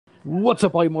What's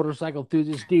up, all you motorcycle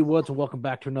enthusiasts? D Woods, and welcome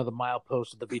back to another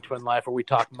milepost of the V Twin Life, where we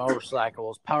talk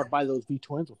motorcycles powered by those V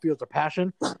Twins with fields of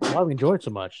passion. Why we enjoy it so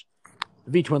much.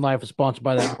 The V Twin Life is sponsored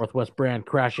by that Northwest brand,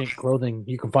 Crash Inc. Clothing.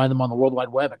 You can find them on the World Wide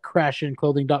Web at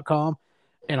crashinclothing.com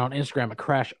and on Instagram at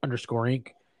crash_Inc.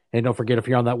 And don't forget, if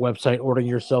you're on that website ordering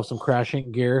yourself some Crash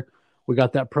Inc. gear, we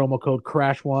got that promo code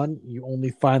CRASH1. You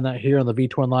only find that here on the V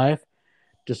Twin Life.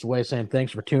 Just a way of saying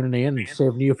thanks for tuning in and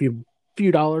saving you a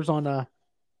few dollars on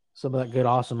some of that good,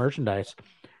 awesome merchandise.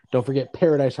 Don't forget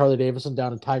Paradise Harley-Davidson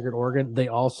down in Tigard, Oregon. They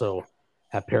also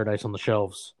have Paradise on the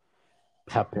shelves.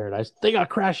 They got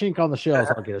Crash Inc. on the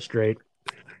shelves. I'll get it straight.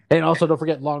 And also, don't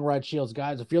forget Long Ride Shields,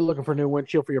 guys. If you're looking for a new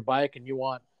windshield for your bike and you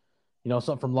want,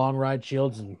 something from Long Ride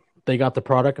Shields, and they got the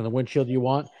product and the windshield you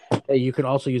want, hey, you can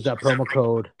also use that promo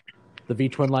code, the V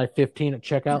Twin Life 15 at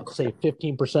checkout. Save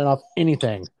 15% off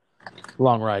anything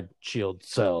Long Ride Shield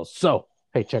sells. So,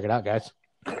 hey, check it out, guys.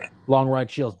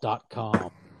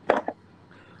 LongRideShields.com.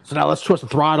 So now let's twist the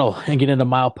throttle and get into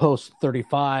milepost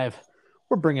 35.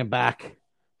 We're bringing back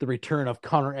the return of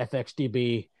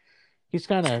ConnorFXDB. He's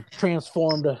kind of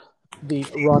transformed the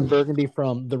Ron Burgundy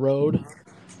from the road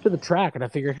to the track, and I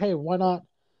figured, hey, why not,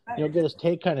 get his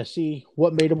take, kind of see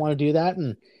what made him want to do that,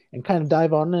 and kind of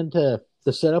dive on into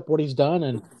the setup, what he's done,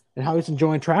 and how he's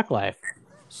enjoying track life.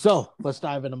 So let's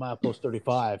dive into milepost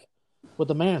 35 with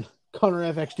the man,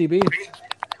 ConnorFXDB.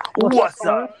 What's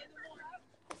up?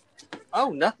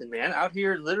 Oh, nothing, man. Out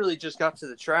here, literally just got to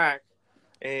the track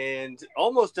and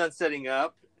almost done setting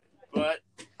up, but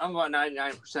I'm about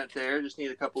 99% there. Just need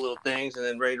a couple little things and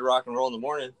then ready to rock and roll in the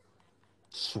morning.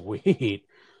 Sweet.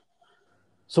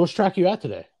 So which track are you at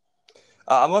today?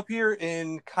 I'm up here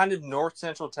in kind of north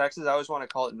central Texas. I always want to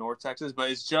call it North Texas,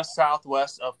 but it's just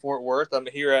southwest of Fort Worth. I'm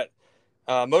here at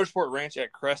Motorsport Ranch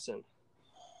at Crescent.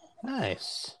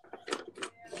 Nice.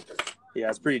 Yeah,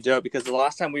 it's pretty dope because the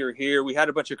last time we were here, we had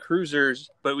a bunch of cruisers,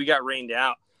 but we got rained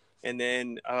out. And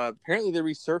then apparently they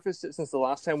resurfaced it since the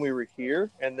last time we were here.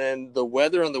 And then the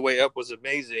weather on the way up was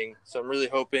amazing. So I'm really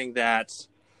hoping that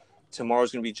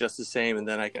tomorrow's going to be just the same, and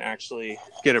then I can actually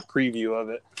get a preview of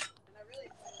it.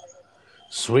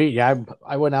 Sweet. Yeah,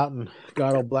 I went out and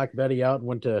got old Black Betty out and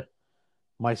went to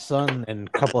my son, and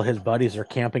a couple of his buddies are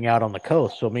camping out on the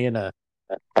coast. So me and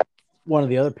one of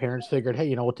the other parents figured,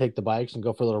 hey, we'll take the bikes and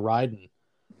go for a little ride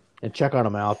and check on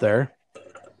them out there.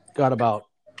 Got about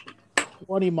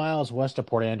 20 miles west of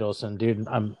Port Angeles, and dude,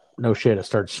 I'm no shit, it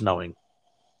started snowing.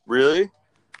 Really?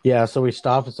 Yeah, so we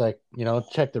stopped. It's like,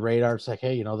 check the radar. It's like,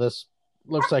 hey, this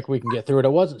looks like we can get through it.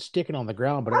 It wasn't sticking on the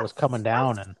ground, but it was coming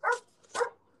down, and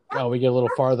we get a little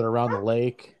farther around the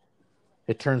lake.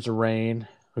 It turns to rain.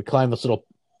 We climb this little,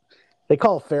 they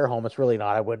call it Fairholme. It's really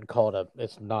not. I wouldn't call it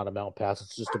it's not a mountain pass.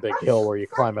 It's just a big hill where you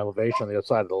climb elevation on the other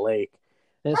side of the lake.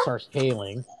 Then it starts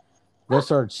hailing. Then it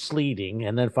starts sleeting.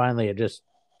 And then finally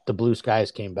the blue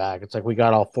skies came back. It's like we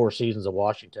got all 4 seasons of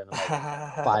Washington in like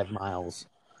 5 miles.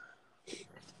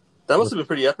 That must have been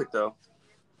pretty epic, though.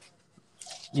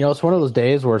 It's one of those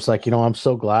days where it's like, I'm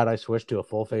so glad I switched to a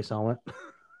full face helmet.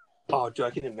 Oh, dude, I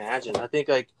can imagine. I think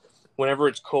whenever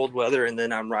it's cold weather and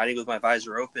then I'm riding with my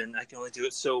visor open, I can only do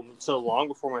it so long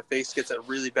before my face gets a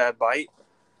really bad bite.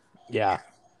 Yeah.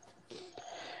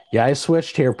 Yeah, I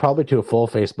switched here probably to a full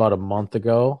face about a month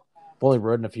ago. I've only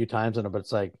ridden a few times in it, but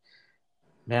it's like,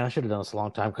 man, I should have done this a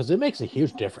long time because it makes a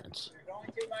huge difference.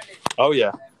 Oh,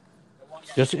 yeah.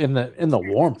 Just in the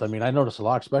warmth. I mean, I notice a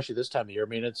lot, especially this time of year. I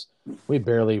mean, we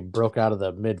barely broke out of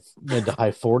the mid to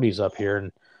high 40s up here,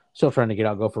 and still trying to get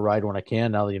out, go for a ride when I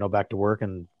can. Now that back to work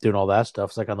and doing all that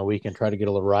stuff, it's like on the weekend try to get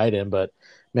a little ride in. But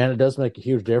man, it does make a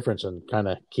huge difference in kind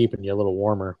of keeping you a little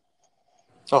warmer.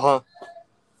 So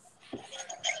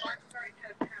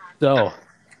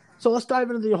let's dive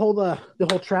into the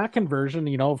whole track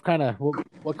conversion. Of kind of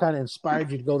what kind of inspired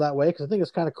you to go that way, because I think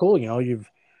it's kind of cool. You've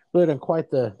really done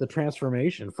quite the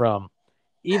transformation from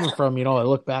I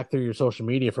look back through your social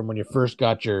media from when you first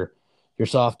got your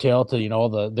soft tail to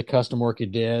the custom work you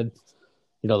did,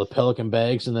 the Pelican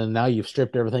bags, and then now you've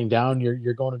stripped everything down.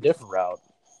 You're going a different route.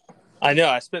 I know.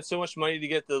 I spent so much money to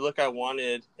get the look I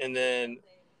wanted, and then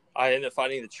I ended up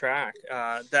finding the track.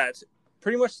 That's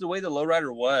pretty much the way the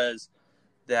lowrider was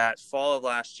that fall of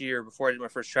last year before I did my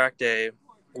first track day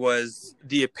was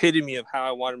the epitome of how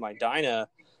I wanted my Dyna,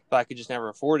 but I could just never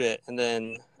afford it. And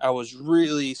then I was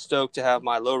really stoked to have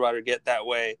my lowrider get that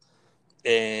way.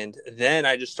 And then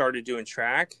I just started doing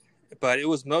track, but it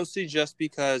was mostly just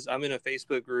because I'm in a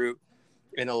Facebook group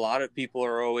and a lot of people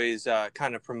are always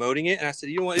kind of promoting it. And I said,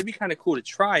 you know what, it'd be kind of cool to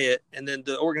try it. And then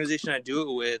the organization I do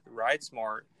it with, Ride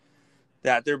Smart,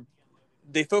 that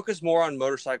they focus more on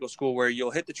motorcycle school, where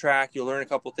you'll hit the track, you'll learn a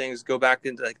couple things, go back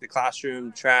into like the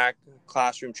classroom track,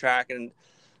 and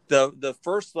the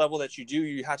first level that you do,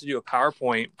 you have to do a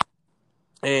PowerPoint.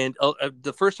 And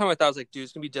the first time I thought, I was like, dude,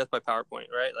 it's gonna be death by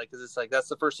PowerPoint, right? Like, because it's like that's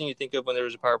the first thing you think of when there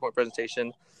was a PowerPoint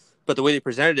presentation. But the way they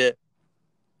presented it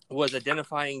was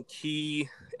identifying key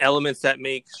elements that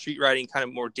make street riding kind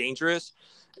of more dangerous,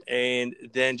 and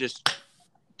then just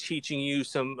teaching you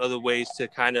some of the ways to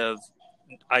kind of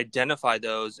identify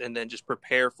those and then just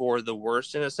prepare for the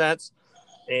worst in a sense.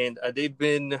 And they've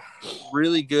been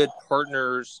really good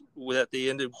partners that they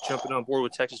ended up jumping on board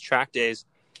with Texas Track Days.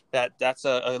 That's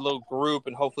a little group,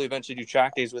 and hopefully eventually do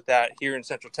track days with that here in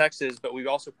Central Texas. But we've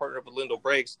also partnered up with Lindell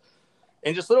Brakes,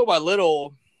 and just little by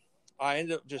little, I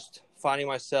ended up just finding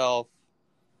myself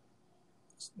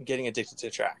getting addicted to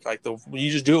the track. Like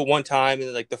you just do it one time, and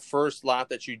then like the first lap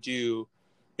that you do,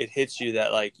 it hits you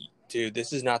that like, dude,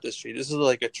 this is not the street. This is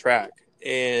like a track.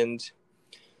 And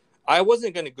I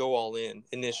wasn't going to go all in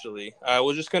initially. I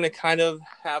was just going to kind of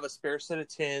have a spare set of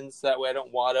tins. That way I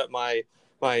don't wad up my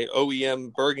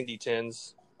OEM Burgundy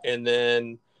tins. And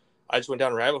then I just went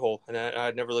down a rabbit hole, and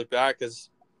I'd never looked back because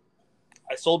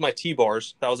I sold my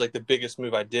T-bars. That was like the biggest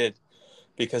move I did,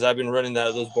 because I've been running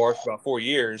those bars for about 4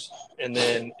 years. And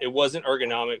then it wasn't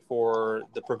ergonomic for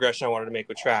the progression I wanted to make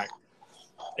with track.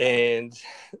 And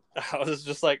I was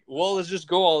just like, well, let's just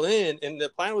go all in. And the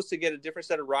plan was to get a different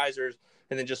set of risers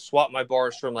and then just swap my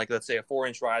bars from, like, let's say a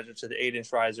 4-inch riser to the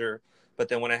 8-inch riser. But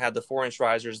then when I had the 4-inch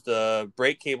risers, the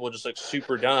brake cable just looked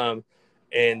super dumb.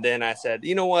 And then I said,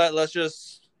 you know what, let's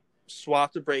just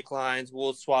swap the brake lines.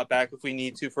 We'll swap back if we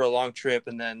need to for a long trip.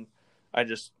 And then I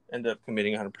just ended up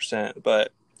committing 100%.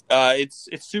 But it's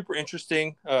super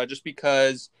interesting just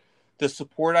because the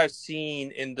support I've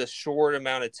seen in the short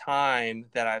amount of time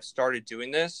that I've started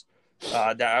doing this,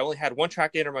 that I only had one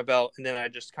track day under my belt, and then I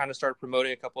just kind of started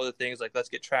promoting a couple other things, like let's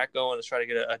get track going, let's try to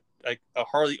get a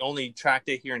Harley-only track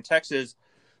day here in Texas,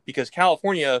 because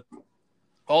California,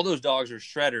 all those dogs are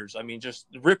shredders. I mean, just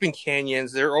ripping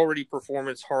canyons. They're already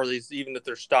performance Harleys, even if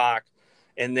they're stock.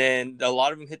 And then a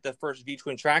lot of them hit the first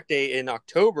V-Twin track day in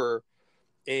October,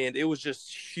 and it was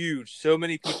just huge. So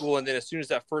many people, and then as soon as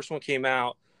that first one came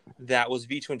out, that was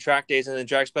V-Twin track days, and then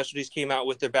Drag Specialties came out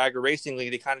with their Bagger Racing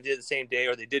League. They kind of did it the same day,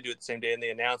 or they did do it the same day, and they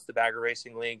announced the Bagger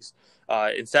Racing League's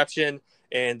inception.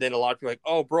 And then a lot of people were like,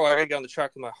 oh, bro, I got to get on the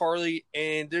track with my Harley.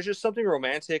 And there's just something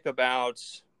romantic about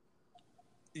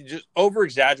just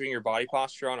over-exaggerating your body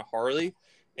posture on a Harley.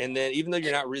 And then even though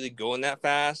you're not really going that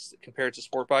fast compared to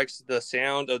sport bikes, the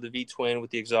sound of the V-Twin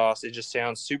with the exhaust, it just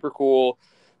sounds super cool.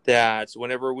 That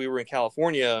whenever we were in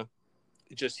California,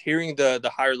 just hearing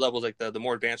the higher levels, like the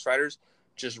more advanced riders,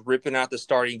 just ripping out the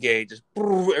starting gate, just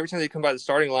every time they come by the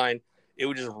starting line, it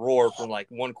would just roar from like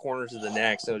one corner to the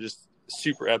next. So just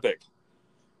super epic.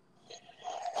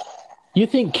 You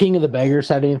think King of the Beggars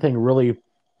had anything really,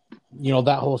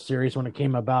 that whole series when it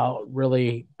came about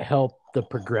really helped the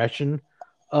progression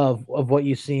of what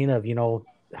you've seen of,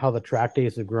 how the track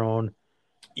days have grown?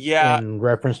 Yeah. In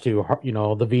reference to,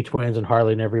 the V-Twins and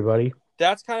Harley and everybody.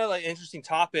 That's kind of like an interesting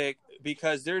topic,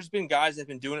 because there's been guys that have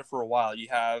been doing it for a while. You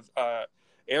have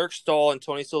Eric Stahl and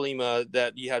Tony Salima,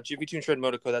 that you have Jiffy Tune Tread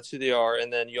Motoco, that's who they are.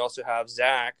 And then you also have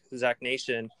Zach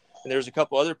Nation. And there's a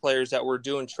couple other players that were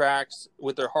doing tracks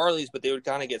with their Harleys, but they would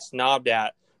kind of get snobbed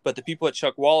at. But the people at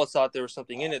Chuck Wallace thought there was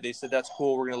something in it. They said, that's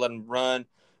cool, we're going to let them run,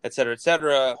 et cetera, et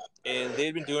cetera. And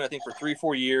they'd been doing it, I think, for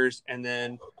 3-4 years. And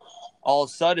then all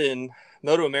of a sudden,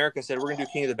 Moto America said, we're going to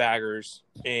do King of the Baggers.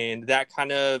 And that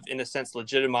kind of, in a sense,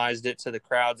 legitimized it to the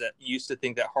crowds that used to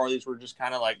think that Harleys were just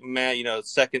kind of like, man,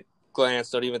 second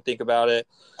glance, don't even think about it.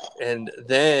 And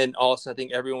then all of a sudden, I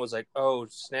think everyone was like, oh,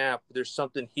 snap, there's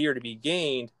something here to be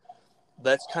gained.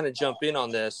 Let's kind of jump in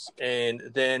on this. And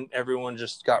then everyone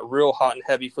just got real hot and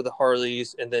heavy for the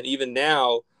Harleys. And then even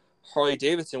now, Harley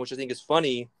Davidson, which I think is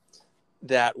funny,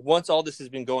 that once all this has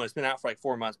been going, it's been out for like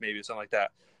 4 months maybe or something like that,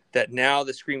 that now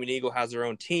the Screaming Eagle has their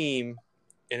own team.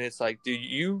 And it's like, dude,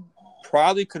 you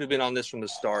probably could have been on this from the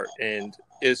start. And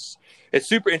it's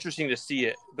super interesting to see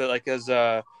it. But like as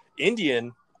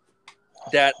Indian,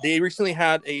 that they recently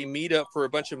had a meetup for a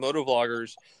bunch of moto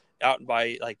vloggers out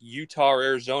by like Utah or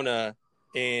Arizona,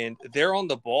 and they're on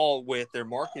the ball with their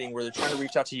marketing, where they're trying to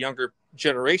reach out to younger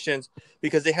generations,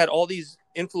 because they had all these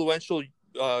influential,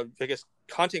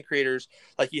 content creators.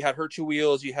 Like you had Hurt Two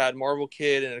Wheels, you had Marvel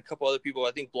Kid, and a couple other people,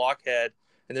 I think Blockhead,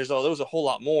 and there was a whole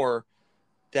lot more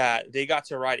that they got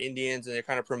to ride Indians, and they're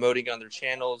kind of promoting on their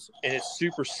channels. And it's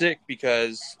super sick,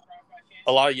 because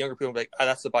a lot of younger people are like, oh,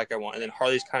 that's the bike I want. And then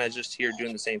Harley's kind of just here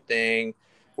doing the same thing,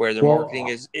 where their marketing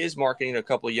is marketing to a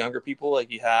couple of younger people.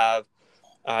 Like you have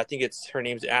I think her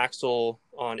name's Axel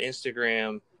on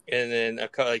Instagram. And then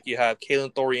like you have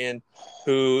Kaylin Thorian,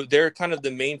 who they're kind of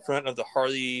the main front of the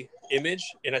Harley image.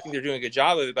 And I think they're doing a good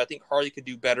job of it. But I think Harley could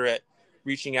do better at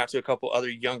reaching out to a couple other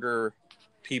younger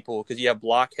people, because you have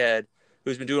Blockhead,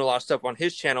 who's been doing a lot of stuff on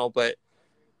his channel, but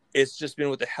it's just been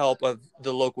with the help of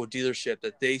the local dealership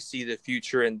that they see the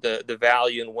future and the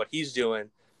value in what he's doing.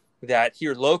 That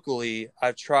here locally,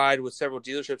 I've tried with several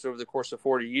dealerships over the course of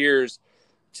 40 years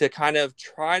to kind of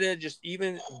try to just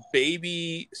even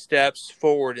baby steps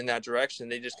forward in that direction.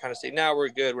 They just kind of say, "No, we're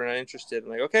good. We're not interested." I'm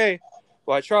like, okay,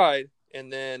 well, I tried.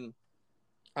 And then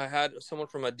I had someone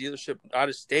from a dealership out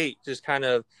of state just kind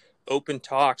of open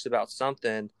talks about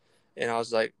something. And I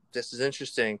was like, this is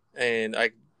interesting. And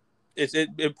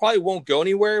it probably won't go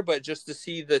anywhere, but just to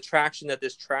see the traction that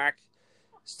this track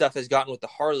stuff has gotten with the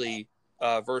Harley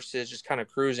versus just kind of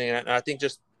cruising. And I think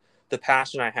just the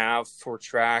passion I have for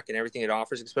track and everything it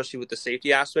offers, especially with the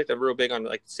safety aspect. I'm real big on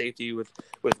like safety with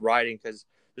riding, because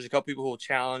there's a couple people who will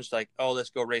challenge like, oh, let's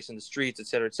go race in the streets, et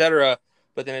cetera, et cetera.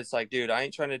 But then it's like, dude, I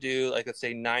ain't trying to do like, let's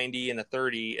say 90 and a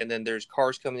 30. And then there's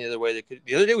cars coming the other way.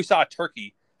 The other day we saw a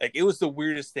turkey. Like, it was the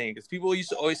weirdest thing, because people used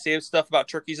to always say stuff about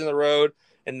turkeys in the road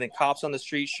and then cops on the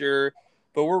street. Sure.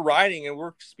 But we're riding and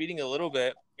we're speeding a little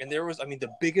bit. And there was, I mean,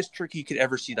 the biggest turkey you could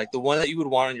ever see, like the one that you would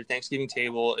want on your Thanksgiving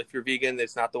table. If you're vegan,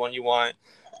 it's not the one you want.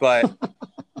 But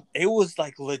it was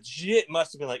like legit,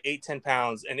 must have been like 8-10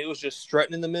 pounds. And it was just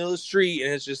strutting in the middle of the street.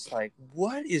 And it's just like,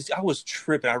 I was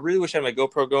tripping. I really wish I had my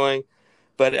GoPro going.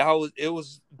 But it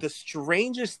was the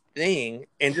strangest thing.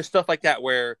 And just stuff like that,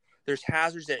 where there's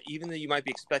hazards that even though you might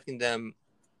be expecting them,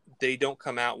 they don't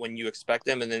come out when you expect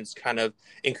them. And then it's kind of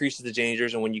increases the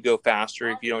dangers. And when you go faster,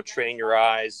 if you don't train your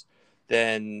eyes,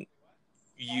 then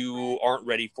you aren't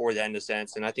ready for that in a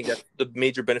sense. And I think that's the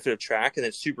major benefit of track, and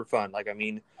it's super fun. Like, I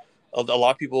mean, a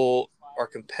lot of people are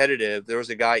competitive. There was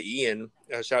a guy, Ian,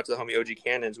 shout out to the homie OG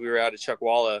Cannons. We were out at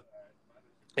Chuckwalla,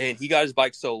 and he got his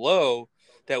bike so low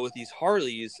that with these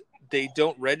Harleys, they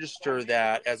don't register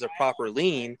that as a proper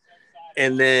lean.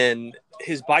 And then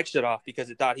his bike shut off because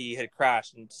it thought he had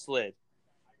crashed and slid.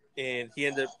 And he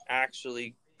ended up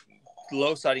actually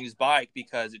low siding his bike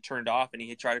because it turned off, and he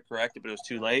had tried to correct it, but it was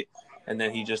too late. And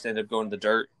then he just ended up going to the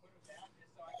dirt.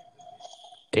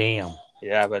 Damn.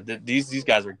 Yeah, but these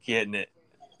guys are getting it.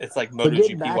 It's like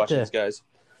MotoGP watching these guys.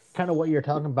 Kind of what you're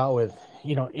talking about with,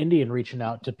 Indian reaching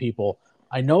out to people.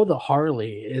 I know the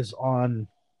Harley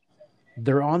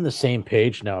they're on the same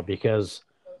page now, because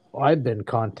I've been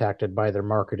contacted by their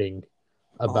marketing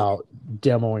about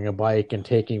demoing a bike and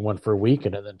taking one for a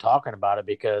weekend and then talking about it,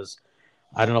 because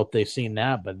I don't know if they've seen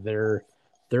that, but their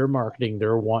marketing,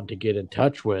 they're wanting to get in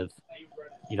touch with,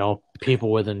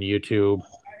 people within YouTube,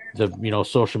 the,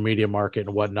 social media market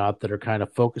and whatnot that are kind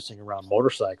of focusing around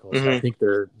motorcycles. Mm-hmm. I think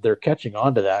they're catching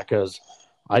on to that, because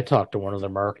I talked to one of the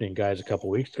marketing guys a couple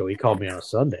weeks ago. He called me on a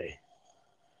Sunday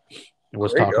and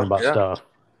was talking about stuff.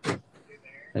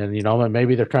 And,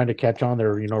 maybe they're trying to catch on.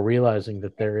 They're, realizing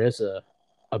that there is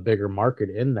a bigger market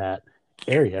in that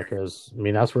area, because, I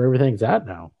mean, that's where everything's at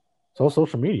now. It's all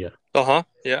social media.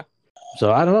 Yeah.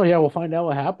 So I don't know. Yeah, we'll find out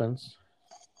what happens.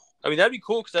 I mean, that'd be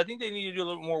cool, because I think they need to do a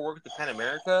little more work with the Pan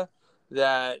America.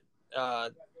 That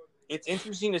it's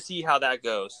interesting to see how that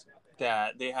goes.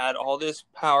 That they had all this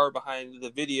power behind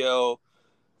the video,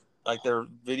 like their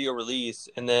video release,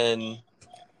 and then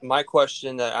my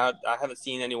question that I haven't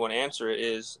seen anyone answer it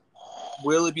is,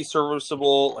 will it be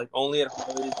serviceable like only at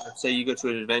Harley? Let's say you go to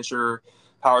an adventure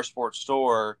power sports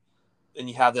store and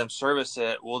you have them service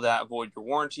it. Will that void your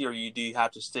warranty, or do you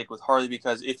have to stick with Harley?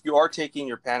 Because if you are taking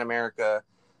your Pan America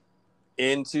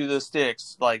into the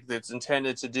sticks like it's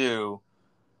intended to do,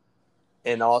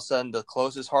 and all of a sudden the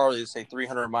closest Harley is say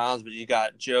 300 miles, but you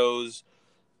got Joe's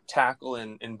tackle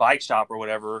and bike shop or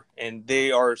whatever, and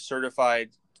they are certified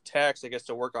techs, I guess,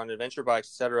 to work on adventure bikes,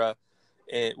 etc.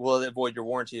 And will it void your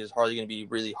warranty? Is Harley going to be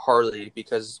really Harley?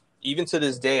 Because even to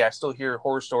this day, I still hear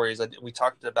horror stories. We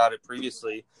talked about it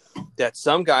previously, that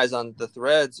some guys on the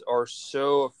threads are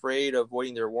so afraid of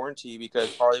voiding their warranty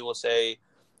because Harley will say,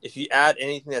 if you add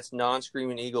anything that's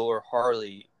non-Screaming Eagle or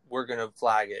Harley, we're going to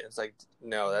flag it. It's like,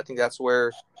 no, I think that's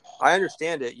where I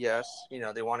understand it. Yes,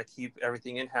 they want to keep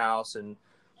everything in-house and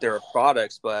there are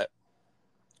products, but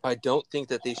I don't think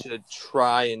that they should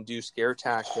try and do scare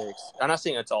tactics. I'm not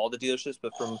saying it's all the dealerships,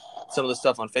 but from some of the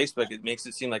stuff on Facebook, it makes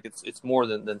it seem like it's more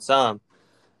than some,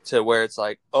 to where it's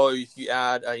like, oh, if you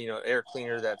add air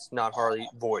cleaner that's not Harley,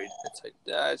 void. It's like,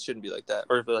 it shouldn't be like that.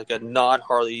 Or if like a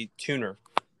non-Harley tuner,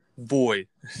 void.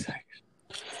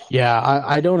 Yeah,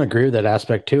 I don't agree with that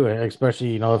aspect too,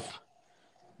 especially if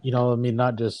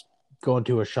not just going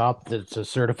to a shop that's a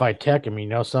certified tech. I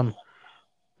mean, some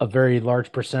a very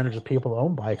large percentage of people that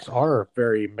own bikes are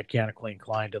very mechanically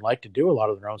inclined and like to do a lot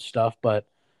of their own stuff, but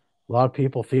a lot of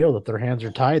people feel that their hands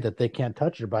are tied, that they can't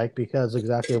touch your bike because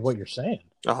exactly of what you're saying.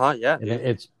 Yeah, And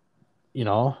dude.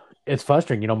 it's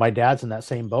frustrating. My dad's in that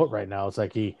same boat right now. It's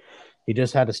like he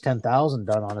just had his 10,000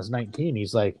 done on his 19.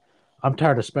 He's like, I'm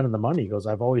tired of spending the money. He goes,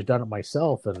 I've always done it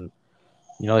myself. And,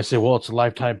 they say, well, it's a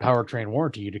lifetime powertrain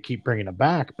warranty to keep bringing it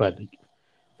back. But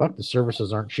fuck, the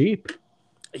services aren't cheap.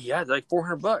 Yeah, they're like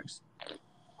 $400.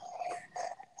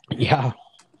 Yeah.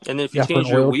 And then if you change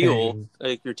your wheel,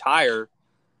 like your tire,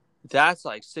 that's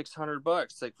like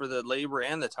 $600, like for the labor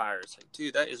and the tires. Like,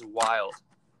 dude, that is wild.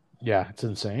 Yeah, it's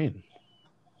insane.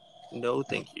 No,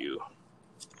 thank you.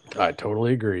 I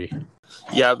totally agree.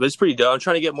 Yeah, but it's pretty dope. I'm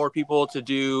trying to get more people to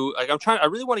do, like, I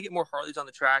really want to get more Harleys on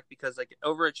the track because, like,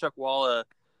 over at Chuckwalla,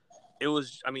 it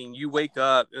was, I mean, you wake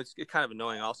up, it's kind of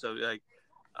annoying also. Like,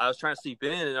 I was trying to sleep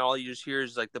in, and all you just hear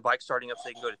is, like, the bike starting up so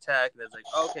they can go to tech, and it's like,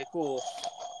 oh, okay, cool.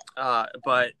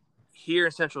 But here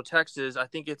in Central Texas, I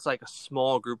think it's, like, a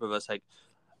small group of us, like,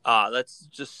 let's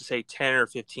just say 10 or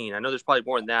 15. I know there's probably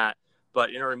more than that,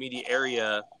 but in our immediate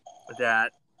area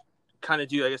that kind of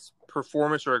do, I guess,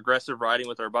 performance or aggressive riding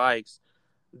with our bikes,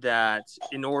 that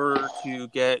in order to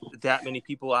get that many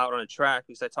people out on a track,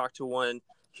 because I talked to one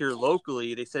here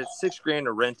locally, they said it's $6,000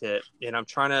 to rent it. And I'm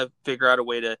trying to figure out a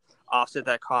way to offset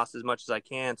that cost as much as I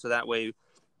can. So that way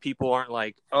people aren't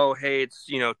like, oh, hey, it's,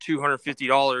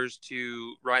 $250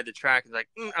 to ride the track. It's like,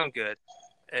 I'm good.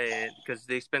 And because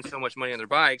they spend so much money on their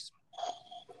bikes.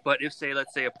 But if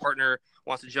let's say a partner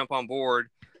wants to jump on board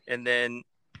and then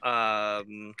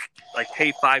like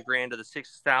pay $5,000 to the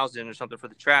 6,000 or something for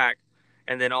the track,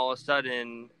 and then all of a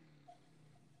sudden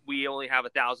we only have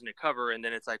 1,000 to cover, and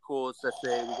then it's like, cool, let's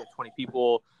say we get 20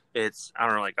 people, it's, I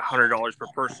don't know, like $100 per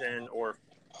person, or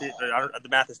the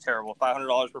math is terrible,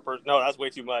 $500 per person. No, that's way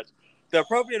too much. The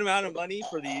appropriate amount of money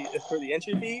for the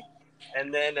entry fee,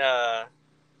 and then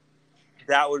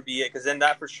that would be it, because then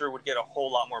that for sure would get a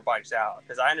whole lot more bikes out,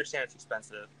 because I understand it's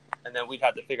expensive, and then we'd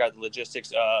have to figure out the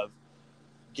logistics of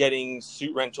getting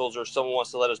suit rentals, or someone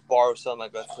wants to let us borrow some,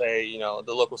 like, let's say,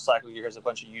 the local cycle here has a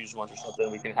bunch of used ones or something,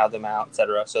 we can have them out,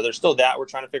 etc. So there's still that we're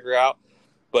trying to figure out,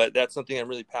 but that's something I'm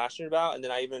really passionate about. And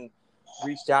then I even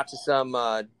reached out to some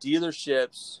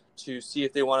dealerships to see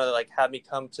if they want to, like, have me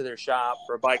come to their shop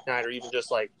for a bike night, or even just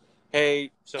like,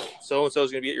 hey, so-and-so is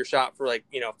going to be at your shop for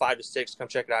 5 to 6, come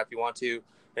check it out if you want to.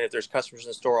 And if there's customers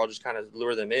in the store, I'll just kind of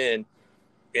lure them in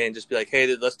and just be like,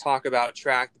 hey, let's talk about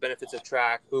track, the benefits of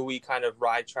track, who we kind of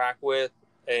ride track with.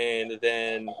 And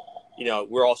then,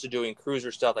 we're also doing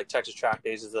cruiser stuff, like Texas Track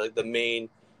Days is the main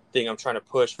thing I'm trying to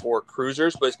push for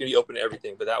cruisers, but it's going to be open to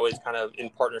everything. But that way it's kind of in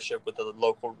partnership with the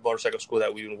local motorcycle school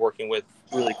that we've been working with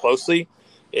really closely,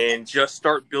 and just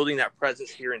start building that presence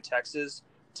here in Texas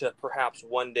to perhaps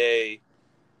one day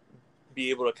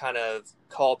be able to kind of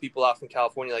call people out from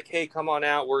California, like, hey, come on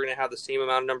out. We're going to have the same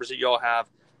amount of numbers that y'all have.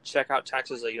 Check out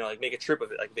Texas, like make a trip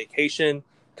of it, like vacation,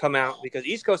 come out, because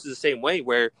East Coast is the same way,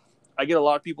 where I get a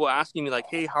lot of people asking me like,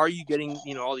 hey, how are you getting,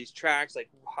 all these tracks? Like,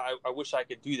 I wish I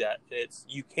could do that.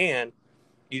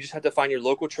 You just have to find your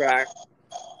local track,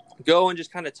 go and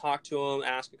just kind of talk to them,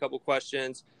 ask a couple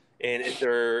questions. And if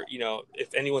they're,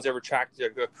 if anyone's ever tracked a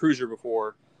cruiser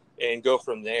before, and go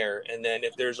from there. And then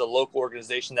if there's a local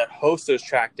organization that hosts those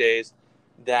track days,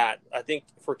 that I think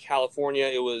for California,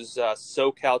 it was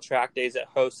SoCal Track Days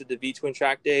that hosted the V-Twin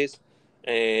Track Days.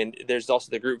 And there's also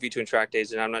the group V-Twin Track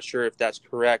Days. And I'm not sure if that's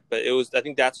correct, but I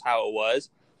think that's how it was.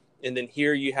 And then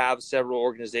here you have several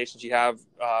organizations. You have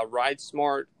Ride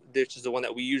Smart, which is the one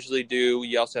that we usually do.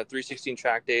 You also have 316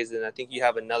 Track Days. And I think you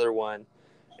have another one.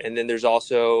 And then there's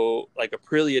also like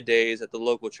Aprilia Days at the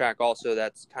local track also,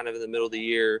 that's kind of in the middle of the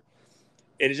year.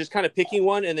 And it's just kind of picking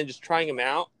one and then just trying them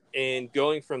out and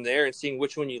going from there and seeing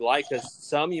which one you like, because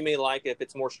some you may like if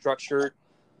it's more structured,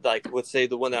 like let's say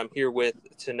the one that I'm here with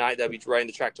tonight that I'll be riding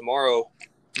the track tomorrow.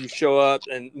 You show up,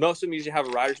 and most of them usually have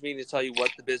a riders meeting to tell you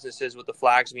what the business is, what the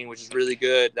flags mean, which is really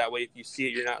good. That way, if you see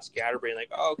it, you're not scatterbrained,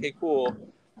 like, oh, okay, cool.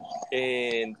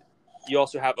 And you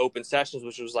also have open sessions,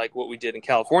 which was like what we did in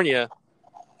California,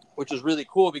 which was really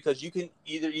cool, because you can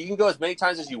go as many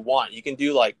times as you want. You can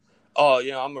do like, oh,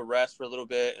 I'm going to rest for a little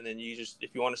bit. And then you just, if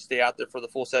you want to stay out there for the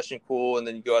full session, cool. And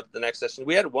then you go out to the next session.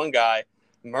 We had one guy,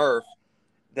 Murph,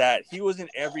 that he was in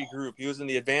every group. He was in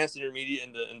the advanced, intermediate,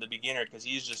 and the beginner, because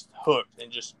he's just hooked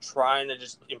and just trying to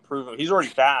just improve him. He's already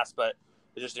fast, but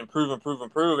just improve.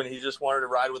 And he just wanted to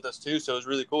ride with us too. So it was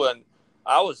really cool. And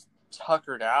I was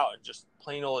tuckered out and just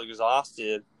plain old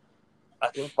exhausted, I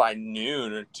think by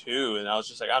noon or 2, and I was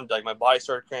just like, my body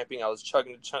started cramping. I was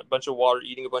chugging a bunch of water,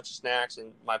 eating a bunch of snacks,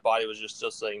 and my body was just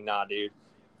still saying, nah, dude.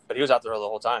 but he was out there the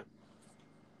whole time.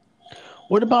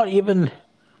 What about even,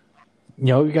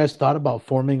 you guys thought about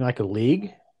forming like a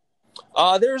league?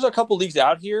 There's a couple leagues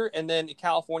out here, and then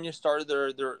California started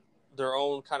their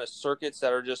own kind of circuits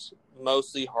that are just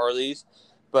mostly Harleys.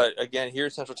 But again, here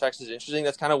in Central Texas is interesting.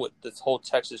 That's kind of what this whole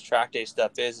Texas Track Day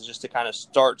stuff is just to kind of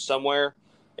start somewhere.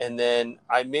 And then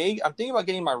I'm thinking about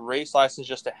getting my race license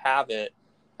just to have it.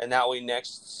 And that way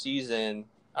next season,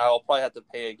 I'll probably have to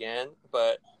pay again.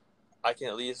 But I can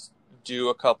at least do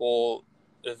a couple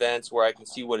events where I can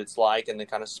see what it's like and then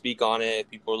kind of speak on it if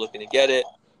people are looking to get it.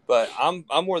 But I'm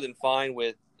more than fine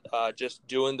with just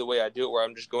doing the way I do it, where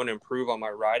I'm just going to improve on my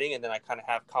riding, and then I kind of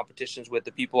have competitions with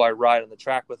the people I ride on the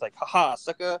track with, like, haha,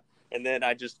 sucker, and then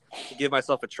I just give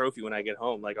myself a trophy when I get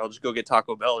home. Like, I'll just go get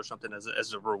Taco Bell or something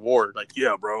as a reward. Like,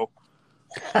 yeah, bro.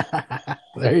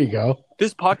 There you go.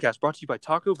 This podcast brought to you by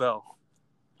Taco Bell.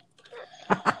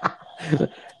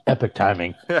 Epic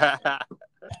timing. But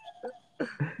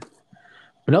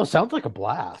no, sounds like a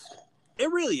blast.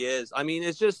 It really is. I mean,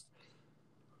 it's just,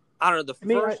 I don't know. The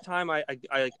first time I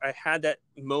had that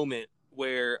moment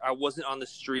where I wasn't on the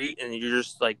street and you're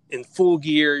just like in full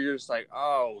gear. You're just like,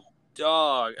 oh,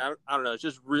 dog. I don't know. It's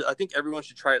just really, I think everyone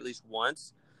should try at least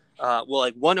once.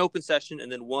 Like one open session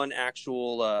and then one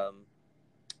actual,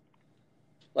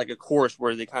 like a course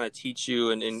where they kind of teach you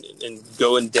and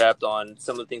go in depth on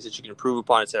some of the things that you can improve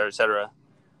upon, et cetera, et cetera.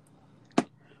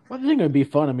 Well, I think it would be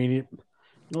fun. I mean,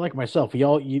 like myself,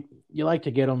 you like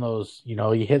to get on those,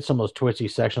 you hit some of those twisty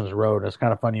sections of the road. It's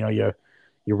kind of fun, you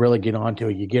really get onto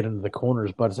it, you get into the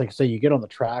corners, but it's like I say, you get on the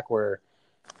track where,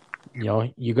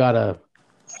 you got a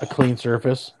clean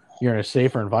surface, you're in a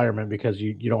safer environment because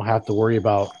you don't have to worry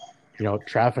about,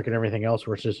 traffic and everything else,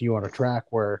 where it's just you on a track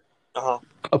where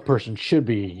a person should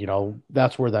be,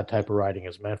 that's where that type of riding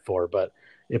is meant for. But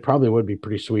it probably would be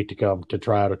pretty sweet to come to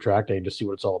try out a track day and just see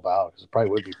what it's all about, because it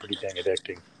probably would be pretty dang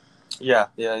addicting. Yeah,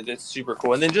 it's super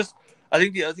cool. And then I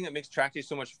think the other thing that makes track day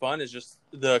so much fun is just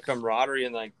the camaraderie,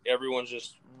 and like everyone's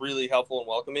just really helpful and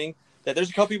welcoming. That there's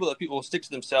a couple people will stick to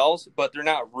themselves, but they're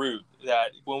not rude.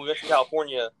 That when we went to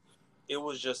California, it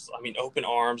was just, open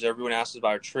arms. Everyone asked us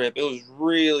about our trip. It was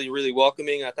really, really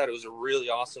welcoming. I thought it was a really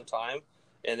awesome time.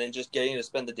 And then just getting to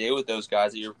spend the day with those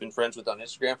guys that you've been friends with on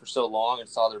Instagram for so long and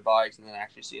saw their bikes and then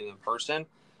actually seeing them in person,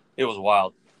 it was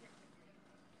wild.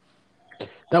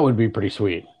 That would be pretty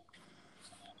sweet.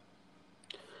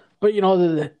 But,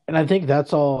 and I think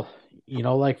that's all,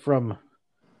 like from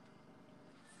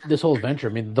this whole adventure.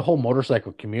 I mean, the whole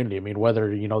motorcycle community, whether,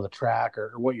 the track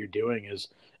or what you're doing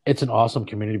it's an awesome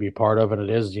community to be part of. And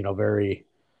it is, very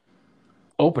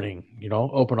open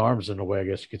arms in a way, I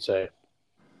guess you could say.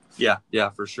 Yeah,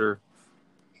 for sure.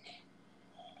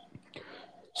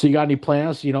 So you got any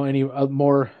plans, any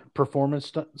more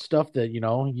performance stuff that,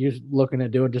 you're looking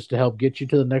at doing just to help get you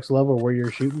to the next level where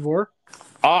you're shooting for?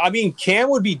 Cam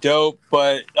would be dope,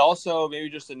 but also maybe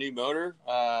just a new motor.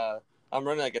 I'm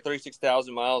running like a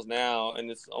 36,000 miles now, and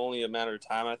it's only a matter of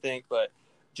time, I think. But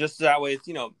just that way, it's,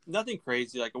 nothing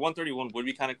crazy. Like a 131 would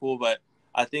be kind of cool, but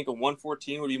I think a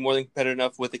 114 would be more than competitive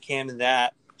enough with the Cam in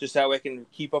that. Just that way I can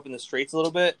keep up in the straights a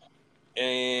little bit.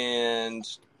 And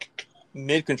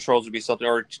mid controls would be something,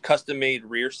 or custom-made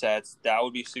rear sets. That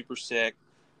would be super sick.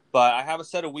 But I have a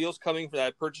set of wheels coming that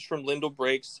I purchased from Lindell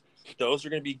Brakes. Those are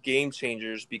going to be game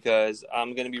changers because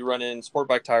I'm going to be running sport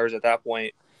bike tires at that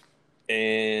point.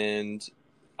 And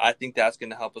I think that's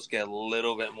going to help us get a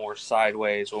little bit more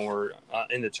sideways when we're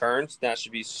in the turns. That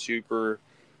should be super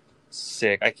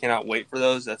sick. I cannot wait for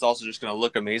those. That's also just going to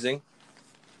look amazing.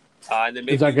 And then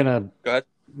maybe, is that going to go ahead,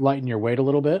 lighten your weight a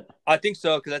little bit? I think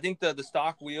so, because I think the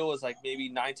stock wheel is like maybe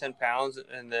 9-10 pounds,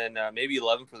 and then maybe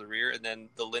 11 for the rear, and then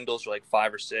the Lindells are like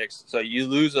 5 or 6. So you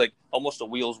lose like almost a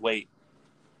wheel's weight.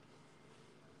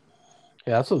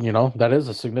 Yeah, that's that is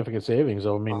a significant savings.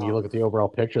 So you look at the overall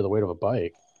picture of the weight of a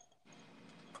bike.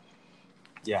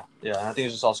 Yeah. I think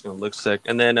it's just also going to look sick.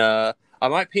 And then I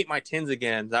might paint my tins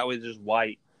again. That way, they're just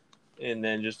white, and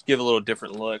then just give a little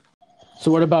different look. So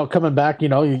what about coming back?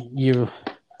 You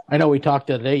I know we talked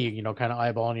the other day. You kind of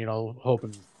eyeballing,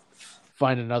 hoping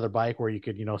find another bike where you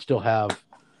could still have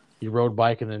your road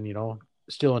bike and then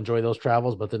still enjoy those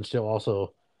travels, but then still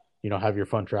also have your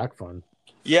fun track fun.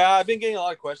 Yeah, I've been getting a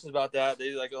lot of questions about that.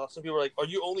 They some people are like, "Are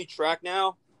you only track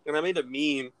now?" And I made a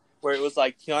meme where it was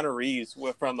like Keanu Reeves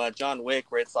from John Wick,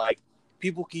 where it's like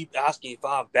people keep asking if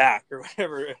I'm back or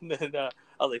whatever, and then I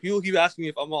was like, people keep asking me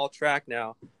if I'm all track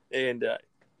now, and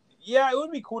yeah, it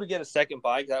would be cool to get a second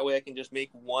bike. That way, I can just make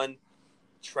one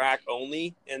track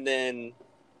only, and then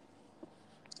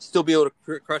still be able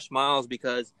to crush miles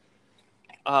because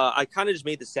I kind of just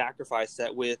made the sacrifice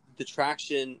that with the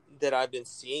traction that I've been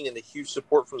seeing and the huge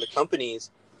support from the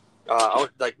companies,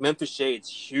 like Memphis Shades,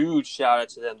 huge shout out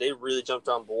to them. They really jumped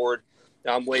on board.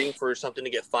 Now I'm waiting for something to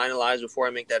get finalized before I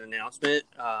make that announcement.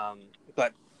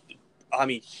 But I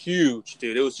mean, huge,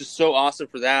 dude. It was just so awesome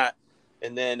for that.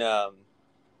 And then, so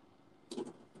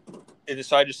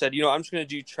I just said, I'm just going to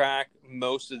do track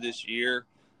most of this year.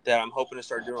 That I'm hoping to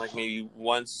start doing like maybe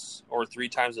once or 3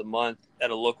 times a month at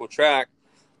a local track.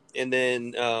 And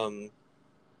then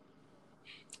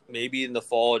maybe in the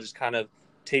fall, just kind of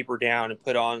taper down and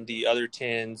put on the other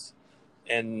 10s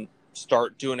and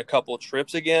start doing a couple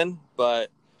trips again. But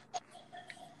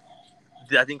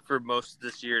I think for most of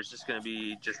this year, it's just going to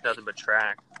be just nothing but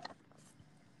track.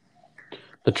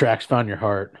 The track's found your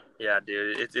heart. Yeah,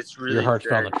 dude. It's really your heart's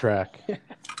found the track.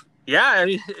 Yeah, I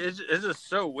mean, it's just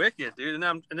so wicked, dude.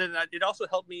 And then it also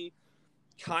helped me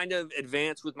kind of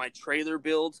advance with my trailer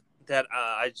build that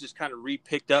I just kind of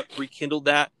rekindled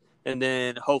that, and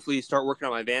then hopefully start working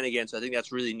on my van again. So I think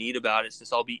that's really neat about it.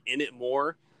 Since I'll be in it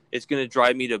more, it's going to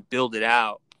drive me to build it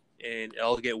out, and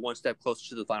I'll get one step closer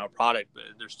to the final product. But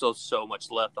there's still so much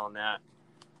left on that.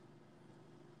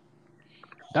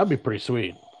 That'd be pretty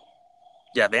sweet.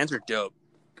 Yeah, vans are dope.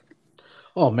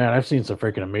 Oh man, I've seen some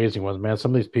freaking amazing ones, man.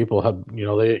 Some of these people have,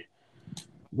 they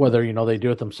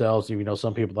do it themselves.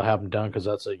 Some people that have them done because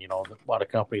that's a lot of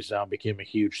companies now became a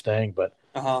huge thing. But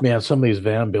man, some of these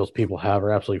van builds people have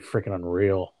are absolutely freaking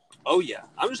unreal. Oh yeah,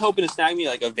 I'm just hoping to snag me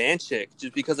like a van chick,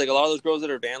 just because like a lot of those girls that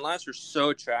are van lives are so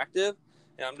attractive,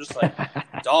 and I'm just like,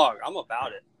 dog, I'm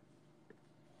about it.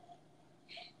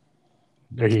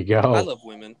 There you go. I love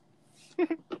women.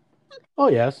 Oh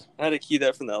yes, I had to key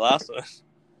that from that last one.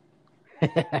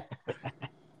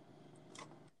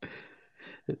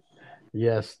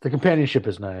 Yes, the companionship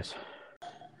is nice.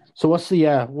 So what's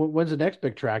the when's the next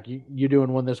big track? You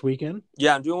doing one this weekend?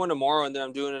 Yeah, I'm doing one tomorrow, and then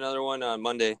I'm doing another one on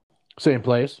Monday. Same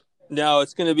place? No,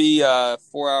 it's going to be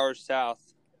 4 hours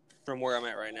south from where I'm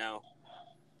at right now.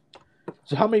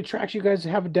 So how many tracks you guys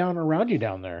have around you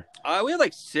down there? We have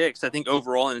like 6, I think,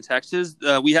 overall in Texas.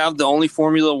 We have the only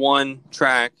Formula One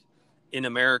track in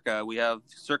America. We have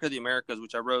Circuit of the Americas,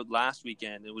 which I rode last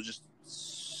weekend. It was just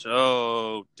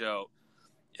so dope.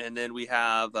 And then we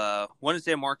have one in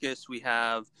San Marcos.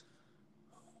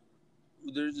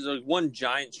 There's like one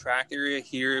giant track area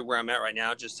here where I'm at right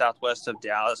now, just southwest of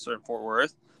Dallas or Fort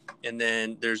Worth. And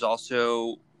then there's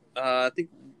also, I think,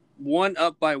 one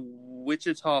up by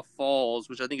Wichita Falls,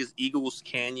 which I think is Eagles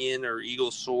Canyon or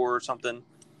Eagles Soar or something.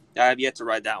 I have yet to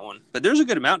ride that one, but there's a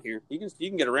good amount here. You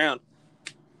can get around.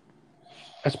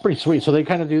 That's pretty sweet. So they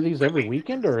kind of do these every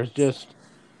weekend, or is just?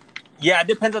 Yeah, it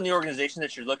depends on the organization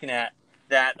that you're looking at.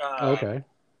 Okay.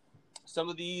 Some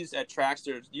of these at tracks,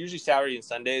 there's usually Saturday and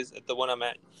Sundays. At the one I'm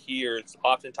at here, it's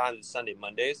oftentimes Sunday,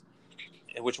 Mondays,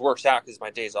 which works out because my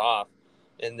day's off.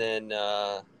 And then,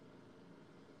 they're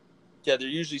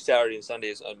usually Saturday and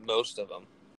Sundays on most of them.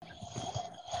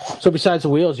 So besides the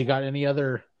wheels, you got any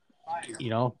other,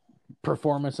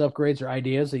 performance upgrades or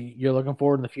ideas that you're looking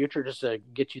forward in the future just to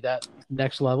get you that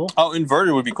next level? Oh,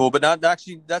 inverter would be cool, but not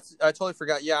actually. I totally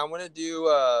forgot. Yeah, I'm going to do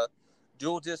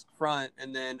dual disc front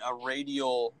and then a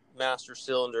radial master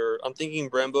cylinder. I'm thinking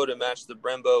Brembo to match the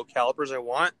Brembo calipers I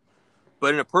want.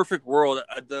 But in a perfect world,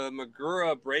 the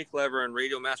Magura brake lever and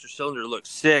radial master cylinder looks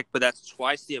sick, but that's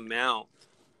twice the amount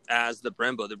as the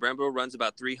Brembo. The Brembo runs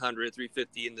about 300,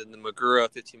 350, and then the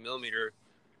Magura 15 millimeter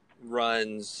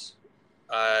runs,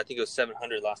 I think it was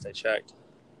 700 last I checked.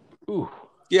 Ooh.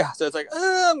 Yeah, so it's like,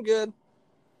 I'm good.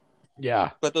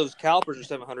 Yeah. But those calipers are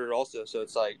 700 also, so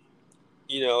it's like,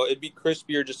 it'd be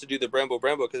crispier just to do the Brembo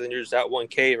because then you're just at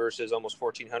 1K versus almost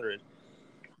 1,400.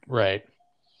 Right.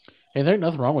 Hey, there's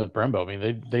nothing wrong with Brembo. I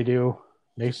mean, they do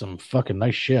make some fucking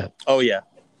nice shit. Oh, yeah.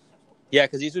 Yeah,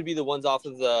 because these would be the ones off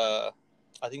of the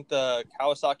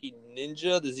Kawasaki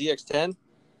Ninja, the ZX-10.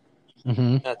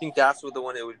 Mm-hmm. I think that's what the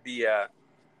one it would be at.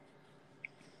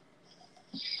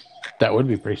 That would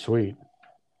be pretty sweet.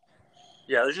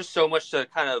 Yeah, there's just so much to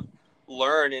kind of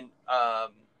learn. And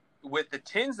with the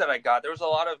tins that I got, there was a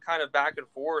lot of kind of back and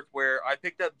forth where I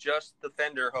picked up just the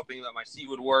fender, hoping that my seat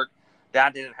would work.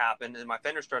 That didn't happen, and my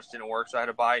fender struts didn't work, so I had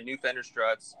to buy new fender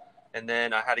struts, and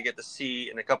then I had to get the seat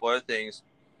and a couple other things.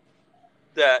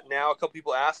 That now a couple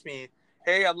people ask me,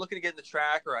 hey, I'm looking to get in the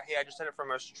track, or hey, I just had it from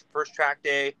my first track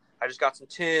day. I just got some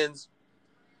tins,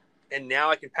 and now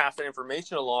I can pass that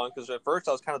information along, because at first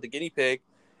I was kind of the guinea pig,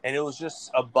 and it was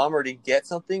just a bummer to get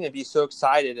something and be so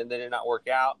excited and then it not work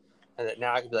out, and that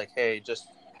now I can be like, hey, just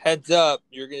heads up,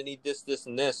 you're going to need this, this,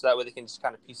 and this, so that way they can just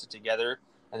kind of piece it together.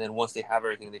 And then once they have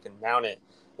everything, they can mount it,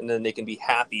 and then they can be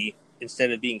happy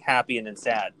instead of being happy and then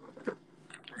sad.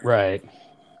 Right.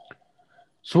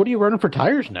 So what are you running for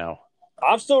tires now?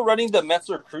 I'm still running the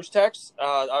Metzler Cruise Techs.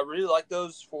 I really like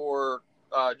those for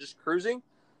just cruising,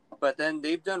 but then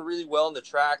they've done really well in the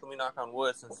track. Let me knock on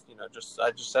wood since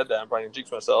I just said that. I'm probably gonna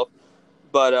jinx myself,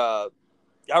 but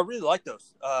I really like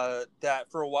those. That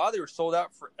for a while they were sold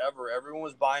out forever. Everyone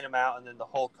was buying them out, and then the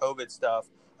whole COVID stuff,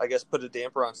 I guess, put a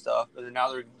damper on stuff. But then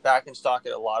now they're back in stock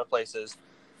at a lot of places,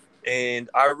 and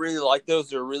I really like those.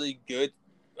 They're really good,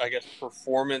 I guess,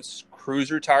 performance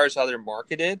cruiser tires. How they're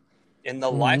marketed, and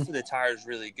the life of the tire is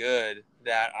really good.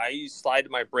 That I slide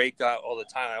my brake out all the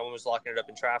time. I almost locking it up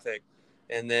in traffic,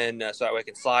 and then so that way I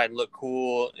can slide and look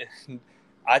cool. And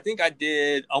I think I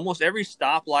did almost every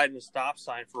stoplight and stop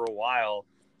sign for a while,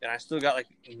 and I still got like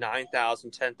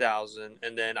 9,000, 10,000,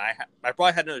 and then I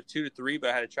probably had another 2 to 3, but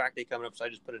I had a track day coming up, so I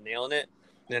just put a nail in it,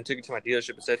 and then took it to my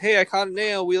dealership and said, "Hey, I caught a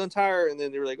nail, wheel and tire," and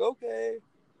then they were like, "Okay."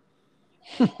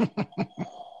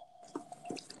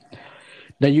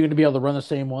 Now you're going to be able to run the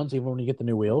same ones even when you get the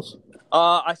new wheels?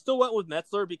 I still went with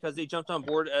Metzler because they jumped on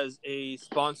board as a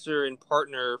sponsor and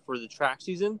partner for the track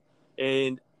season,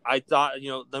 and I thought,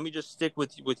 let me just stick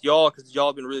with y'all because y'all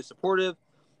have been really supportive.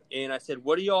 And I said,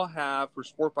 what do y'all have for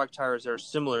sport bike tires that are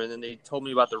similar? And then they told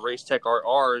me about the Race Tech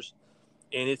RRs.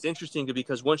 And it's interesting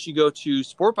because once you go to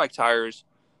sport bike tires,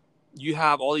 you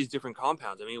have all these different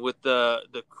compounds. I mean, with the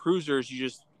cruisers, you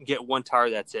just get one tire,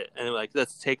 that's it. And like,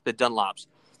 let's take the Dunlops.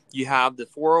 You have the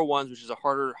 401s, which is a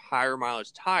harder, higher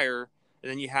mileage tire.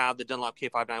 And then you have the Dunlop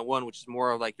K591, which is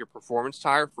more of like your performance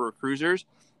tire for cruisers.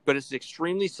 But it's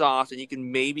extremely soft, and you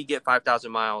can maybe get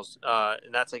 5,000 miles.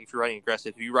 And that's like if you're riding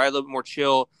aggressive. If you ride a little bit more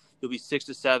chill, you'll be 6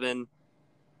 to 7.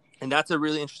 And that's a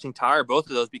really interesting tire, both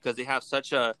of those, because they have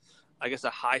such a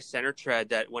high center tread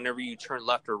that whenever you turn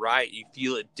left or right, you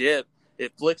feel it dip.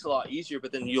 It flicks a lot easier,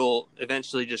 but then you'll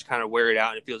eventually just kind of wear it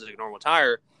out and it feels like a normal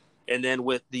tire. And then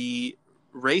with the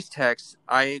Race Techs,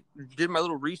 I did my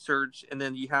little research, and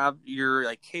then you have your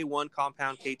like K1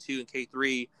 compound, K2, and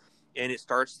K3, and the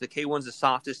K1's the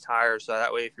softest tire, so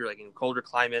that way if you're like in colder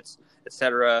climates,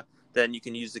 etc., then you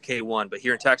can use the K1. But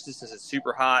here in Texas, since it's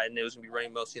super hot and it was going to be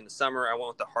running mostly in the summer, I went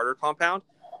with the harder compound.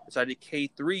 So I did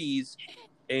K3s,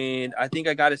 and I think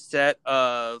I got a set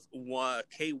of one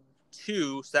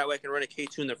K2, so that way I can run a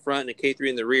K2 in the front and a K3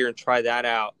 in the rear and try that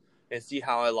out and see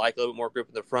how I like a little bit more grip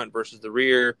in the front versus the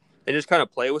rear, and just kind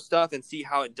of play with stuff and see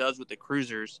how it does with the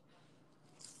cruisers.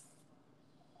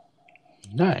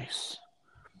 Nice.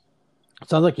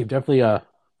 Sounds like you've definitely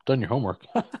done your homework.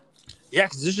 Yeah,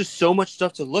 because there's just so much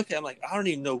stuff to look at. I'm like, I don't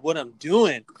even know what I'm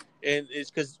doing. And it's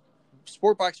because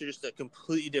sport bikes are just a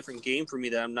completely different game for me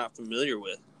that I'm not familiar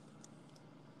with.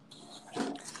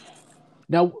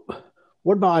 Now,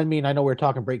 what about, I mean, I know we're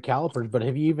talking brake calipers, but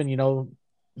have you even,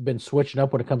 been switching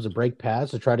up when it comes to brake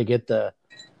pads to try to get the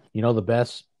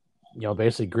best,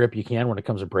 basically grip you can when it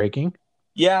comes to braking?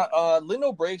 Yeah,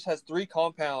 Lindo Brakes has 3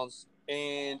 compounds,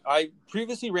 and I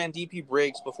previously ran DP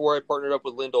brakes before I partnered up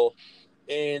with Lindell,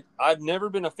 and I've never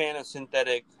been a fan of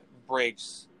synthetic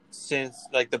brakes since,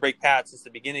 like, the brake pads since the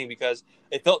beginning, because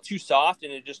it felt too soft,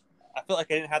 and I felt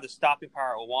like I didn't have the stopping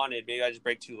power I wanted. Maybe I just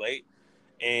braked too late,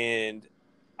 and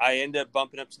I ended up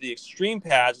bumping up to the extreme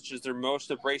pads, which is their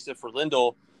most abrasive for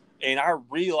Lindell, and I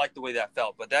really liked the way that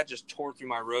felt, but that just tore through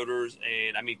my rotors,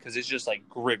 and I mean, because it's just like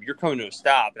grip. You're coming to a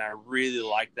stop, and I really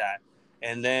like that.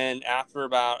 And then after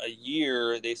about a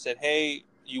year, they said, hey,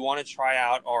 you want to try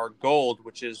out our Gold,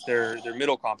 which is their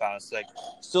middle compound. It's like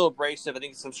still abrasive. I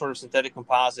think it's some sort of synthetic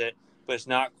composite, but it's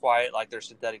not quite like their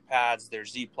synthetic pads. Their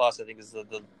Z Plus, I think, is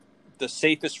the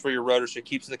safest for your rotor, so it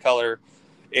keeps the color.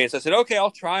 And so I said, okay,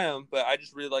 I'll try them, but I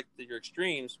just really like your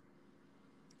extremes.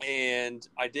 And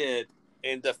I did.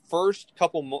 And the first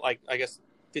couple, like, I guess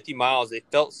 50 miles, they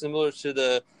felt similar to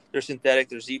their synthetic,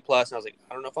 their Z Plus. And I was like,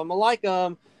 I don't know if I'm going to like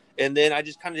them. And then I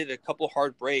just kind of did a couple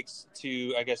hard breaks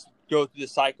to, I guess, go through the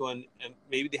cycle. And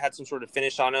maybe they had some sort of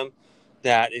finish on them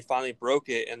that it finally broke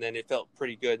it. And then it felt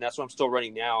pretty good. And that's what I'm still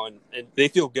running now. And they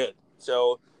feel good.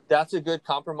 So that's a good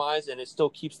compromise. And it still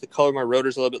keeps the color of my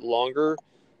rotors a little bit longer.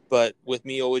 But with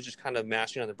me always just kind of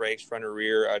mashing on the brakes, front or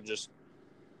rear, I just,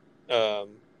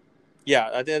 yeah,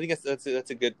 I think that's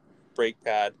a good brake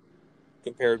pad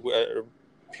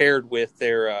paired with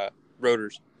their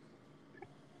rotors.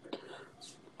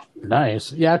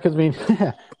 Nice. Yeah, because, I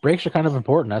mean, brakes are kind of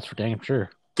important. That's for dang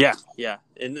sure. Yeah.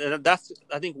 And that's,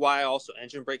 I think, why I also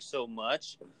engine brake so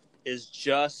much is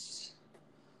just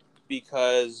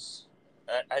because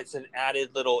it's an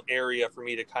added little area for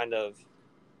me to kind of,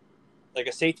 like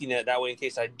a safety net. That way, in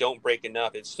case I don't brake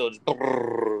enough, it still just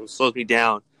slows me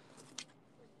down.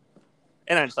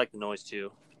 And I just like the noise,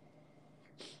 too.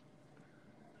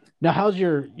 Now, how's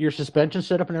your suspension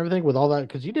setup and everything with all that?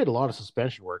 Because you did a lot of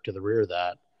suspension work to the rear of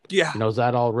that. Yeah. Is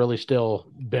that all really still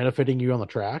benefiting you on the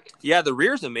track? Yeah, the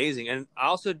rear is amazing. And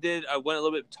I went a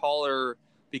little bit taller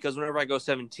because whenever I go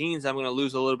 17s, I'm going to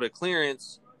lose a little bit of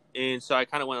clearance. And so I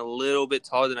kind of went a little bit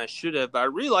taller than I should have. But I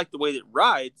really like the way that it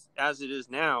rides as it is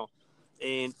now.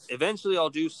 And eventually I'll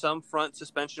do some front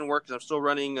suspension work because I'm still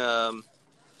running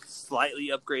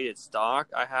slightly upgraded stock.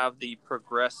 I have the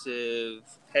progressive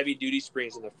heavy-duty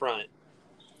springs in the front.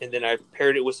 And then I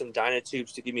paired it with some Dyna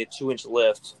tubes to give me a 2-inch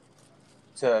lift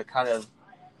to kind of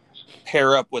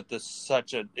pair up with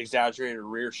such an exaggerated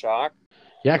rear shock.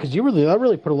 Yeah, because that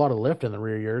really put a lot of lift in the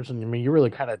rear years, and I mean, you really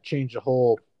kind of changed the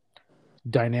whole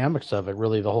dynamics of it,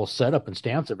 really the whole setup and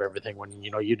stance of everything when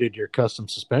you did your custom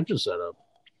suspension setup.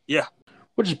 Yeah,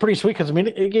 which is pretty sweet because I mean,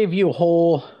 it gave you a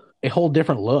whole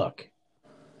different look.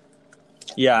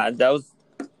 Yeah, that was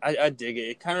I dig it.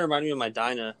 It kind of reminded me of my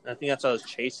Dyna. I think that's what I was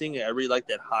chasing. I really like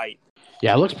that height.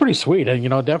 Yeah, it looks pretty sweet, and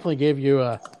it definitely gave you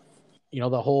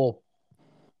the whole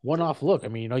one-off look. I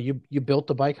mean, you built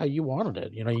the bike how you wanted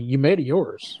it. You made it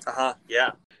yours.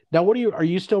 Yeah. Now, are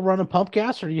you still running pump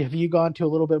gas, or have you gone to a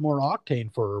little bit more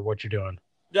octane for what you're doing?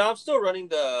 No, I'm still running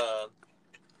the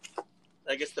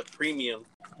premium.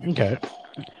 Okay.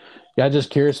 Yeah, just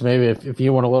curious, maybe if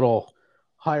you want a little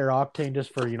higher octane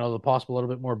just for the possible little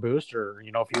bit more boost, or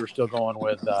if you were still going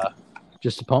with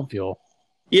just the pump fuel.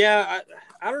 Yeah,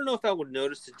 I don't know if I would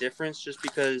notice the difference just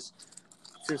because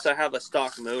since I have a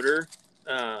stock motor,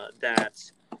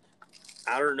 that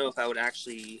I don't know if I would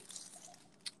actually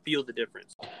feel the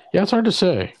difference. Yeah, it's hard to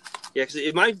say. Yeah, because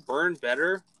it might burn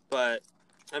better, but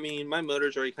I mean, my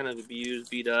motor's already kind of abused,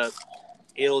 beat up.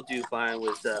 It'll do fine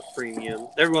with premium.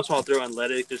 Every once in a while, I'll throw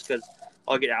unleaded just because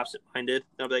I'll get absent-minded.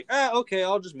 And I'll be like, okay,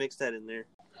 I'll just mix that in there.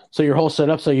 So your whole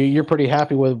setup, so you're pretty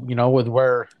happy with with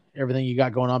where everything you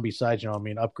got going on besides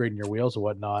upgrading your wheels and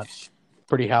whatnot.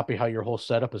 Pretty happy how your whole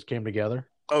setup has came together.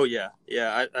 Oh yeah.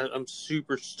 I'm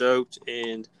super stoked,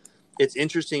 and it's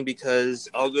interesting because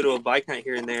I'll go to a bike night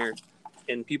here and there,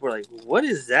 and people are like, "What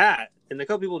is that?" And a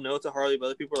couple people know it's a Harley, but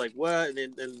other people are like, "What?" And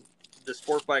then the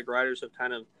sport bike riders have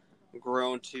kind of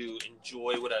grown to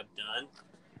enjoy what I've done.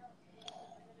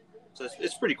 So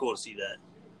it's pretty cool to see that.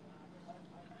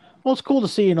 Well, it's cool to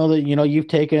see, that you've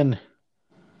taken,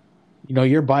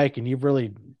 your bike and you've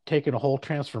really taken a whole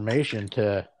transformation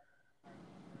to,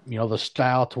 the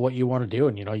style to what you want to do,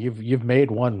 and you've made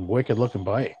one wicked looking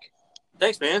bike.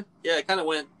 Thanks, man. Yeah, it kind of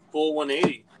went full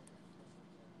 180.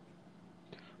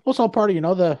 Well, it's all part of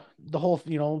the whole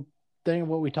thing of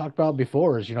what we talked about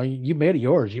before is you made it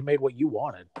yours. You made what you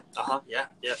wanted. Yeah,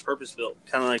 purpose built,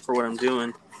 kind of like for what I'm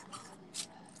doing.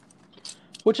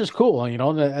 Which is cool,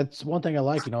 that's one thing I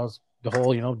like, is the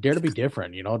whole, dare to be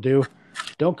different,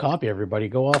 don't copy everybody.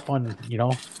 Go off on,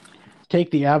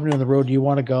 take the avenue and the road you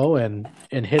want to go and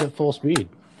hit it full speed.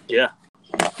 Yeah.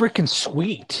 Freaking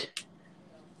sweet.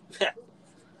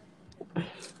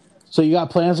 So you got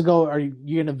plans to go, are you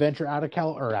going to venture out of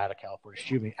California,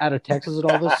 out of Texas at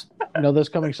all this, this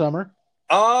coming summer?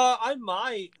 I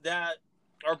might. That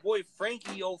our boy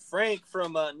Frankie, old Frank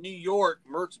from New York,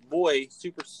 Merck's boy,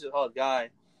 super solid guy,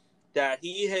 that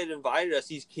he had invited us.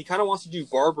 He kind of wants to do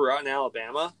Barber out in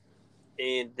Alabama,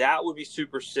 and that would be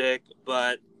super sick,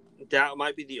 but that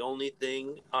might be the only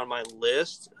thing on my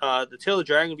list. The Tail of the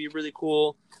Dragon would be really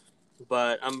cool,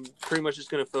 but I'm pretty much just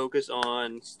going to focus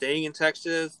on staying in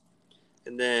Texas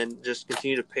and then just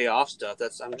continue to pay off stuff.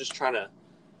 I'm just trying to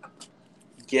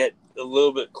get a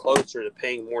little bit closer to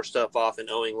paying more stuff off and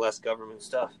owing less government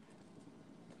stuff.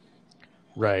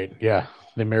 Right. Yeah.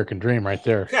 The American dream right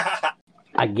there.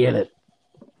 I get it.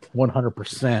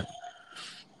 100%.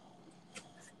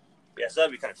 Yeah, so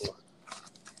that'd be kind of cool.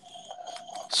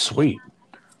 Sweet.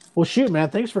 Well, shoot, man.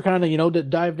 Thanks for kind of,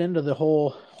 dived into the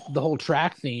whole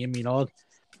track theme,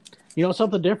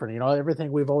 something different,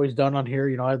 everything we've always done on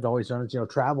here, I've always done is,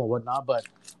 travel and whatnot, but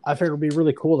I figured it'd be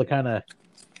really cool to kind of,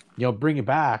 bring it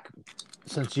back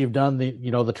since you've done the,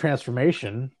 the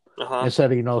transformation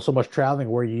instead of, so much traveling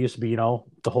where you used to be,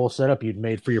 the whole setup you'd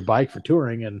made for your bike for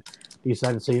touring, and you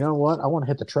decided to say, you know what, I want to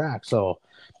hit the track. So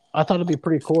I thought it'd be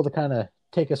pretty cool to kind of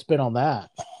take a spin on that.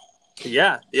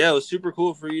 Yeah. It was super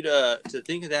cool for you to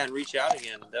think of that and reach out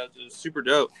again. That was super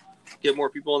dope. Get more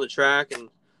people on the track and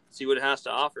see what it has to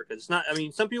offer. Because it's not, I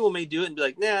mean, some people may do it and be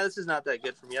like, nah, this is not that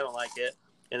good for me. I don't like it.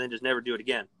 And then just never do it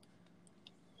again.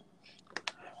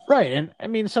 Right. And I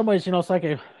mean, in some ways, it's like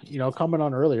comment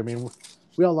on earlier. I mean,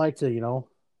 we all like to,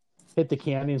 hit the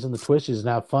canyons and the twisties and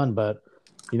have fun, but,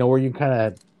 where you kind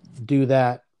of do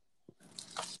that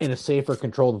in a safer,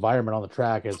 controlled environment on the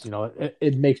track is,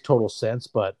 it makes total sense.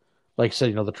 But like I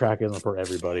said, the track isn't for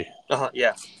everybody.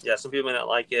 Yeah. Some people may not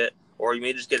like it, or you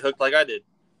may just get hooked like I did.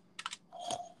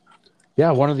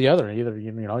 Yeah, one or the other. Either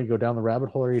you go down the rabbit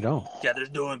hole or you don't. Yeah,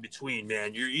 there's no in between,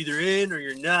 man. You're either in or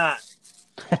you're not.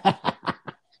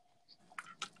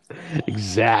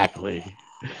 Exactly.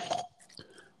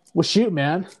 Well, shoot,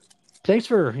 man.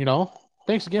 Thanks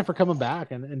again for coming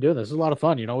back and doing this. It's a lot of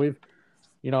fun. I know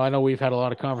we've had a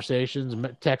lot of conversations,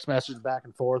 text messages back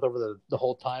and forth over the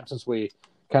whole time since we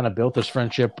kind of built this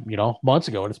friendship, months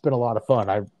ago, and it's been a lot of fun.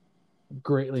 I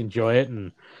greatly enjoy it,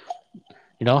 and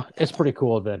it's a pretty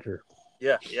cool adventure.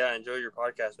 Yeah, enjoy your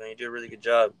podcast, man. You do a really good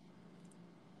job.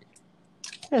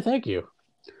 Yeah, thank you.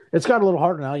 It's got a little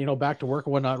harder now, back to work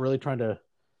and whatnot, really trying to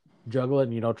juggle it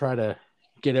and, try to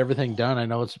get everything done. I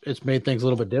know it's made things a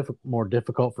little bit more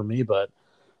difficult for me, but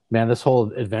man, this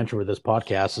whole adventure with this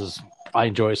podcast I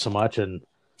enjoy it so much, and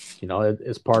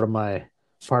it's part of my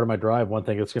drive. One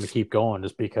thing that's going to keep going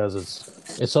just because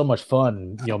it's so much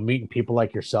fun, meeting people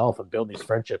like yourself and building these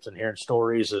friendships and hearing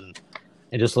stories and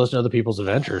just listening to other people's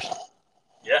adventures.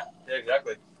 Yeah,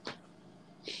 exactly.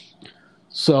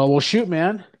 So, well, shoot,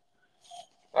 man.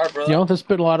 All right, brother. This has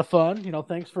been a lot of fun.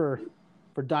 Thanks for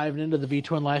diving into the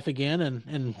V-Twin life again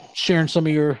and sharing some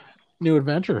of your new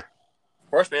adventure. Of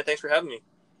course, man. Thanks for having me.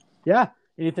 Yeah.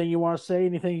 Anything you want to say?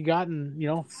 Anything you got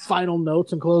in, final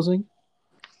notes in closing?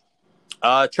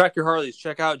 Track your Harleys.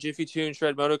 Check out Jiffy Tune,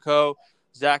 Shred Moto Co.,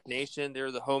 Zach Nation.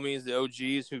 They're the homies, the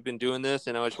OGs who've been doing this,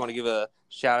 and I just want to give a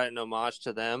shout out and homage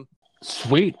to them.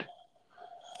 Sweet.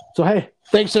 So, hey,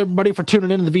 thanks everybody for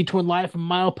tuning in to the V-Twin Life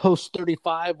Milepost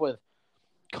 35 with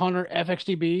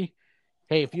ConnorFXDB.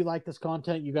 Hey, if you like this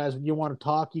content, you want to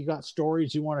talk, you got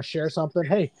stories, you want to share something,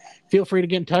 hey, feel free to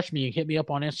get in touch with me. You can hit me up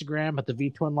on Instagram at the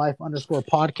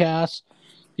V-Twin_Life_podcast.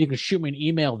 You can shoot me an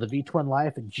email, the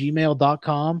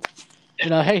V-Twin_Life@gmail.com.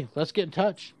 Hey, let's get in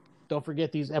touch. Don't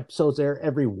forget these episodes air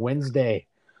every Wednesday.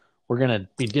 We're going to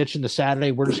be ditching the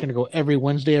Saturday. We're just going to go every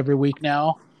Wednesday, every week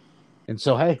now. And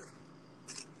so, hey,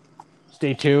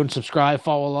 stay tuned, subscribe,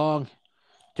 follow along.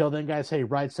 Till then, guys, hey,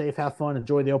 ride safe, have fun,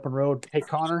 enjoy the open road. Hey,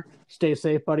 Connor, stay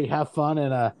safe, buddy, have fun,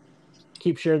 and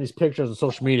keep sharing these pictures on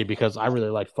social media because I really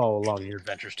like to follow along in your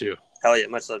adventures too. Hell yeah,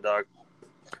 much love, dog.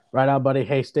 Right on, buddy.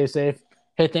 Hey, stay safe.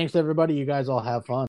 Hey, thanks, everybody. You guys all have fun.